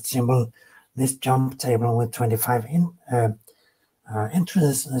second last symbol, this jump table with 25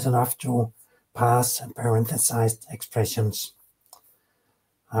 entries is enough to parse parenthesized expressions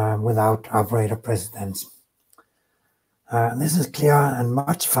without operator precedence. This is clear and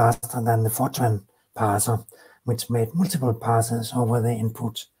much faster than the Fortran parser, which made multiple passes over the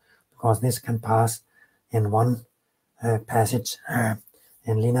input, because this can parse in one passage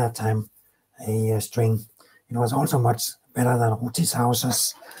in linear time a string. It was also much better than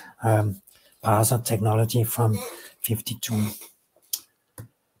Rutishauser's parser technology from '52.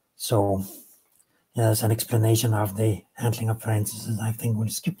 So here's an explanation of the handling of parentheses. I think we'll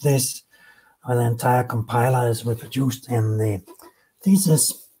skip this. The entire compiler is reproduced in the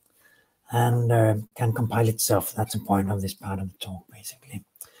thesis and can compile itself. That's the point of this part of the talk, basically.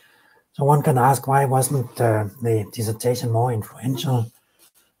 So one can ask, why wasn't the dissertation more influential?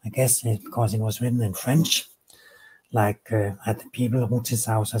 I guess it's because it was written in French, like at the people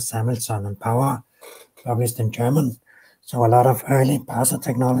Rutishauser, Samuelson, and Power, published in German. So a lot of early parser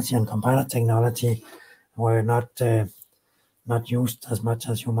technology and compiler technology were not used as much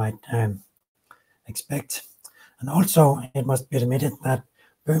as you might expect. And also, it must be admitted that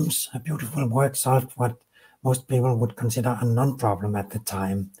PEPM's beautiful work solved what most people would consider a non-problem at the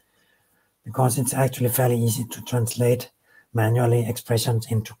time, because it's actually fairly easy to translate manually expressions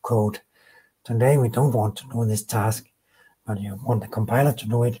into code. Today, we don't want to do this task, but you want the compiler to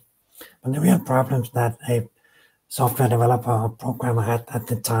do it. But the real problems that a software developer or programmer had at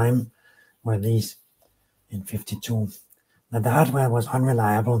the time were these in '52. That the hardware was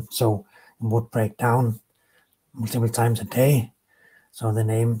unreliable, so it would break down multiple times a day. So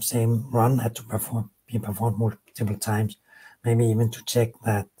the same run had to be performed multiple times, maybe even to check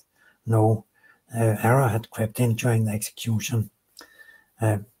that no error had crept in during the execution.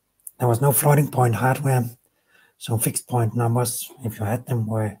 There was no floating point hardware, so fixed point numbers, if you had them,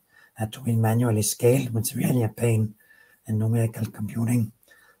 had to be manually scaled, which is really a pain in numerical computing.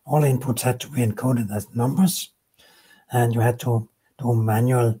 All inputs had to be encoded as numbers, and you had to do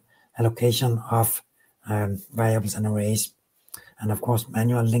manual allocation of variables and arrays. and of course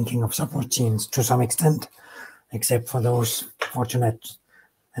manual linking of subroutines to some extent, except for those fortunate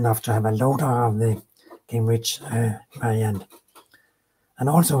enough to have a loader of the Cambridge variant. And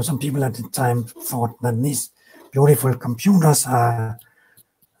also some people at the time thought that these beautiful computers are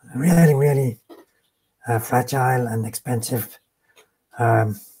really, really fragile and expensive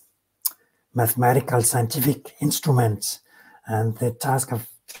mathematical scientific instruments, and the task of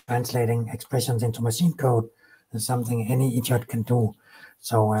translating expressions into machine code is something any idiot can do.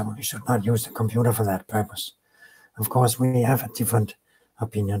 So we should not use the computer for that purpose. Of course, we have a different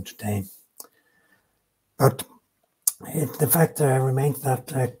opinion today. But the fact remains that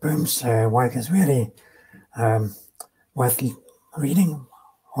Böhm's work is really worth reading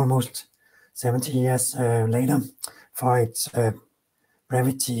almost 70 years later for its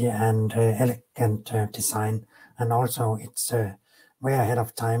brevity and elegant design, and also its way ahead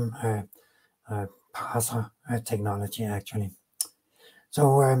of time parser technology, actually.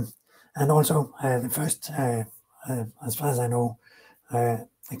 So, and also the first, as far as I know,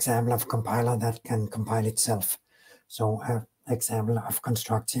 example of compiler that can compile itself. So, example of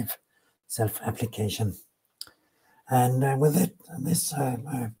constructive self-application. And with it, this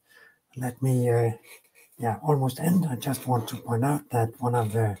let me almost end. I just want to point out that one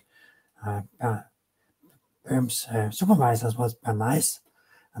of the Böhm's supervisors was Bernays,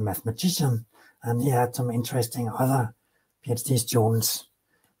 a mathematician, and he had some interesting other PhD students: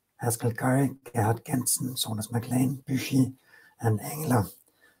 Haskell Curry, Gerhard Gentzen, Sonas MacLean, Büchi, and Engler,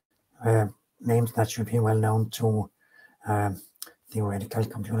 names that should be well known to theoretical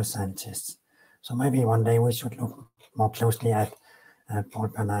computer scientists. So maybe one day we should look more closely at Paul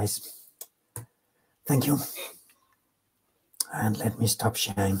Bernays. Thank you. And let me stop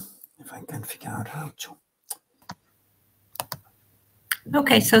sharing if I can figure out how to.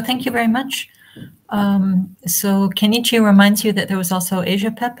 Okay, so thank you very much. So Kenichi reminds you that there was also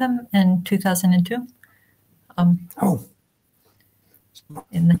Asia PEPM in 2002.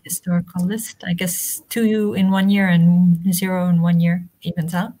 In the historical list, I guess 2 in 1 year and 0 in 1 year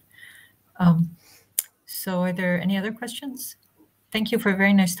evens out. So are there any other questions? Thank you for a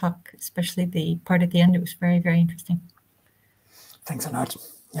very nice talk, especially the part at the end. It was very, very interesting. Thanks a lot.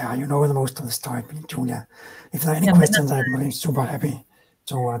 Yeah, you know most of the story, Julia. If there are any questions, I'm really super happy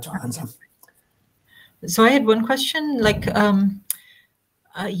to answer. So I had one question, like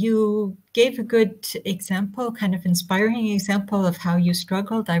you gave a good example, kind of inspiring example of how you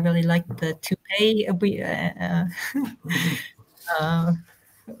struggled. I really liked the to-pay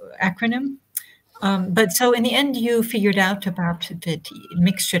acronym. But so in the end, you figured out about that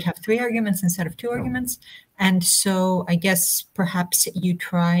mix should have 3 arguments instead of 2 arguments. And so I guess perhaps you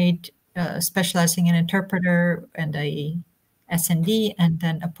tried specializing an interpreter and a SND and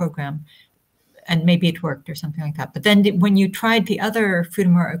then a program. And maybe it worked or something like that. But then when you tried the other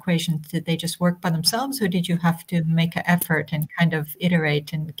Futamura equations, did they just work by themselves, or did you have to make an effort and kind of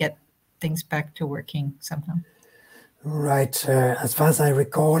iterate and get things back to working somehow? Right. As far as I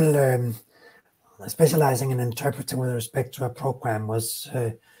recall, specializing an interpreter with respect to a program was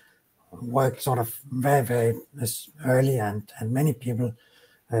worked sort of very, very early, and many people,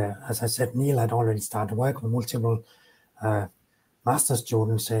 as I said, Neil had already started work with multiple master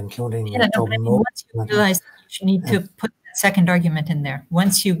students, including Toby Moore. Once you realized you need to put that second argument in there,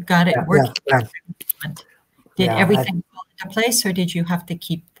 once you got it working, did everything fall into place, or did you have to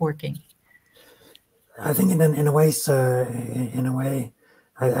keep working? I think in a way,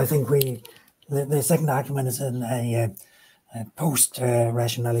 I think the second argument is in a post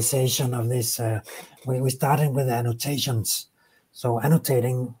rationalization of this. We started with annotations. So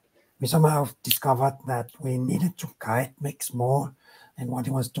annotating, we somehow discovered that we needed to guide Mix more in what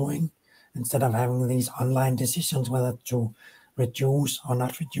he was doing, instead of having these online decisions whether to reduce or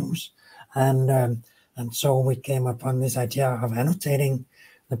not reduce. And so we came upon this idea of annotating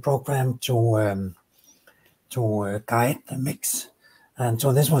the program to guide the Mix. And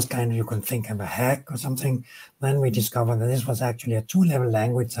so this was kind of, you can think of a hack or something. Then we discovered that this was actually a 2-level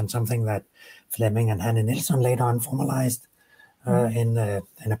language, and something that Fleming and Hanne Nielsen later on formalized in a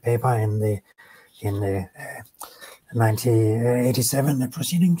paper in the 1987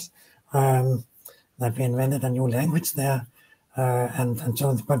 proceedings, that we invented a new language there. And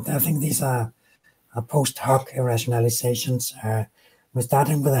so, but I think these are post hoc rationalizations. We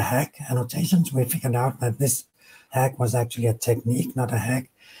started with a hack annotations. We figured out that this hack was actually a technique, not a hack,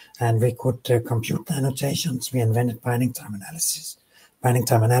 and we could compute the annotations. We invented binding time analysis,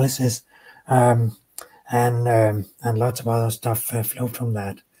 and lots of other stuff flowed from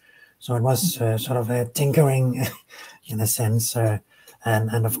that. So it was sort of a tinkering, in a sense,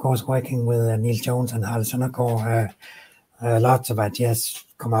 and of course working with Neil Jones and Harald Søndergaard lots of ideas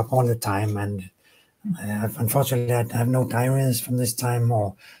come up all the time, and unfortunately I have no diaries from this time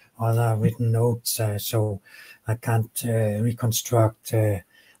or other written notes, so I can't reconstruct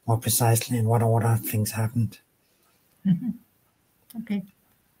more precisely in what order things happened. Okay.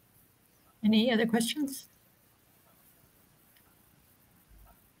 Any other questions?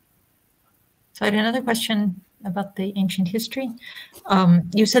 So I had another question about the ancient history.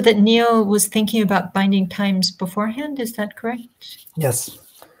 You said that Neil was thinking about binding times beforehand. Is that correct? Yes.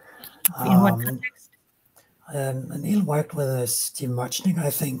 In what context? Neil worked with Steve Muchnick,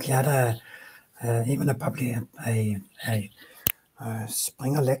 I think. He had even a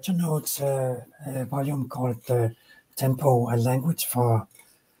Springer lecture notes volume called Tempo, a language for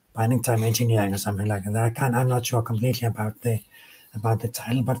binding time engineering or something like that. I'm not sure completely about the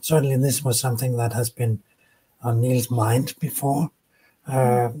title, but certainly this was something that has been on Neil's mind before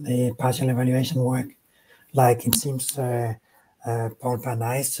the partial evaluation work. Like it seems Paul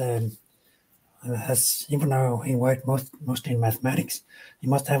Bernays has, even though he worked mostly in mathematics, he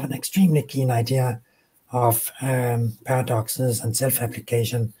must have an extremely keen idea of paradoxes and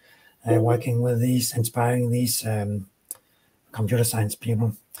self-application, working with these, inspiring these computer science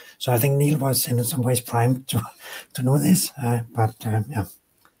people. So I think Neil was in some ways primed to know this, but yeah.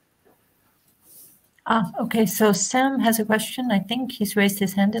 Okay, so Sam has a question. I think he's raised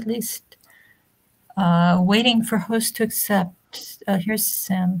his hand at least. Waiting for host to accept. Here's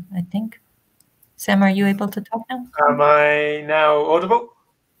Sam, I think. Sam, are you able to talk now? Am I now audible?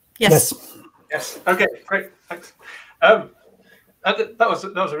 Yes. Yes. Okay, great. Thanks. That was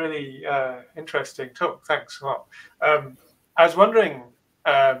a really interesting talk. Thanks a lot. I was wondering,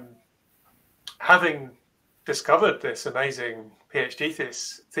 having discovered this amazing PhD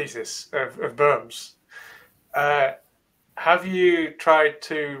thesis of Böhm's, have you tried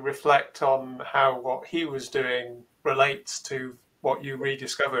to reflect on how what he was doing relates to what you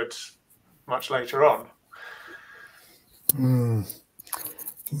rediscovered much later on?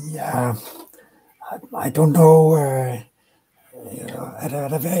 Yeah, I don't know. At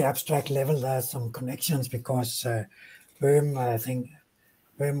a very abstract level, there are some connections because Böhm, I think,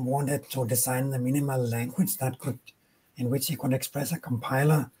 Böhm wanted to design the minimal language in which he could express a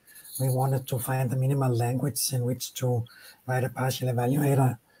compiler. We wanted to find the minimal language in which to write a partial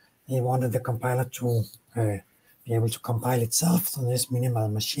evaluator. He wanted the compiler to be able to compile itself to this minimal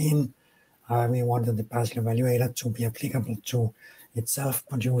machine. We wanted the partial evaluator to be applicable to itself,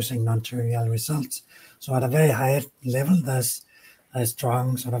 producing non-trivial results. So at a very high level, there's a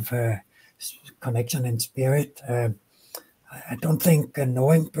strong sort of connection in spirit. I don't think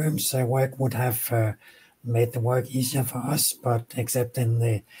knowing Böhm's work would have made the work easier for us, but except in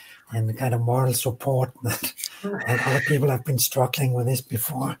the kind of moral support that other people have been struggling with this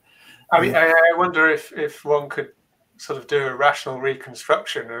before. I mean, I wonder if one could sort of do a rational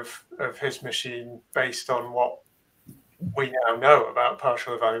reconstruction of his machine based on what we now know about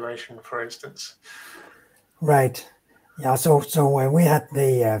partial evaluation, for instance. Right. Yeah. So we had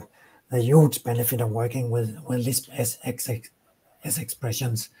the huge benefit of working with Lisp S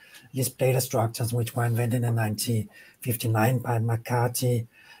expressions, Lisp data structures, which were invented in 1959 by McCarthy.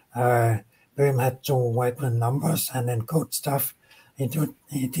 Böhm had to work with numbers and encode stuff. He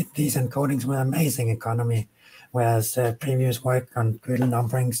did these encodings with amazing economy, whereas previous work on Gödel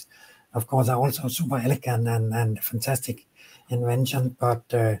numberings, of course, are also super elegant and fantastic invention, but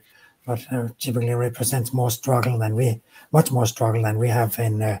typically represents much more struggle than we have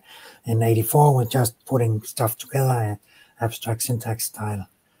in 84 with just putting stuff together, abstract syntax style.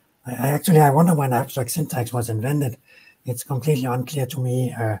 I wonder when abstract syntax was invented. It's completely unclear to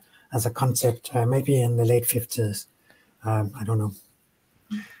me as a concept, maybe in the late 50s. I don't know.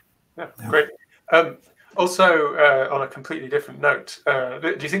 Yeah. Great. Also, on a completely different note,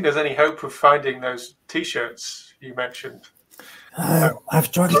 do you think there's any hope of finding those T-shirts you mentioned? I've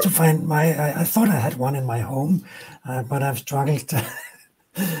struggled to find I thought I had one in my home, but I've struggled.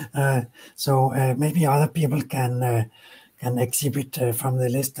 So maybe other people can exhibit from the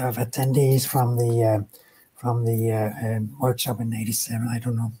list of attendees from the workshop in '87. I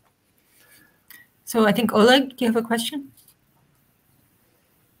don't know. So I think Oleg, do you have a question?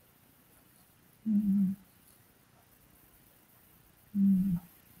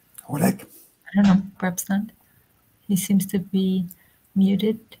 Oleg? I don't know, perhaps not. He seems to be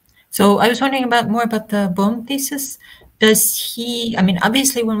muted. So I was wondering more about the Bohm thesis. Does he, I mean,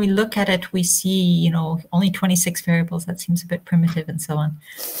 obviously when we look at it, we see, only 26 variables. That seems a bit primitive and so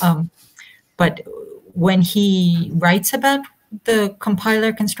on. But when he writes about the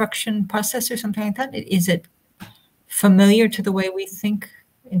compiler construction process or something like that, is it familiar to the way we think,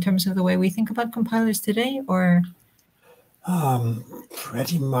 in terms of the way we think about compilers today, or?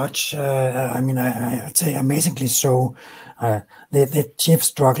 Pretty much. I mean, I'd say amazingly so. The chief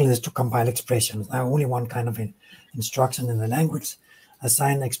struggle is to compile expressions. There only one kind of instruction in the language: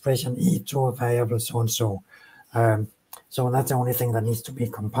 assign expression e to a variable so and so. So that's the only thing that needs to be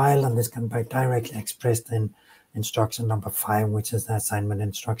compiled, and this can be directly expressed in instruction number 5, which is the assignment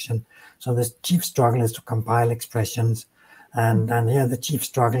instruction. So the chief struggle is to compile expressions, and here the chief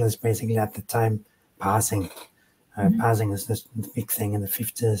struggle is basically at the time parsing. Parsing is this big thing in the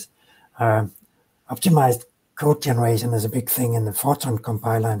 50s. Optimized code generation is a big thing in the Fortran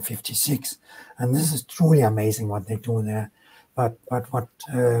compiler in 56, and this is truly amazing what they do there. But what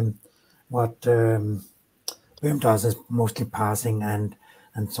PEPM' does is mostly parsing and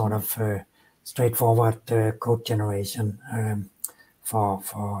sort of straightforward code generation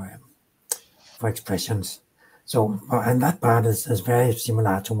for expressions. So, and that part is very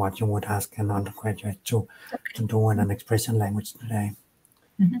similar to what you would ask an undergraduate to do in an expression language today.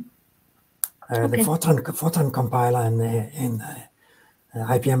 The Fortran compiler in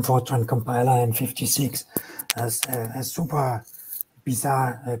IBM Fortran compiler in 56 has a super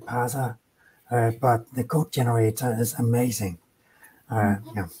bizarre parser, but the code generator is amazing.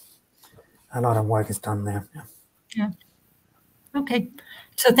 Yeah, a lot of work is done there. Yeah. Okay.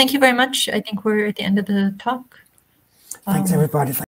 So thank you very much. I think we're at the end of the talk. Thanks, everybody.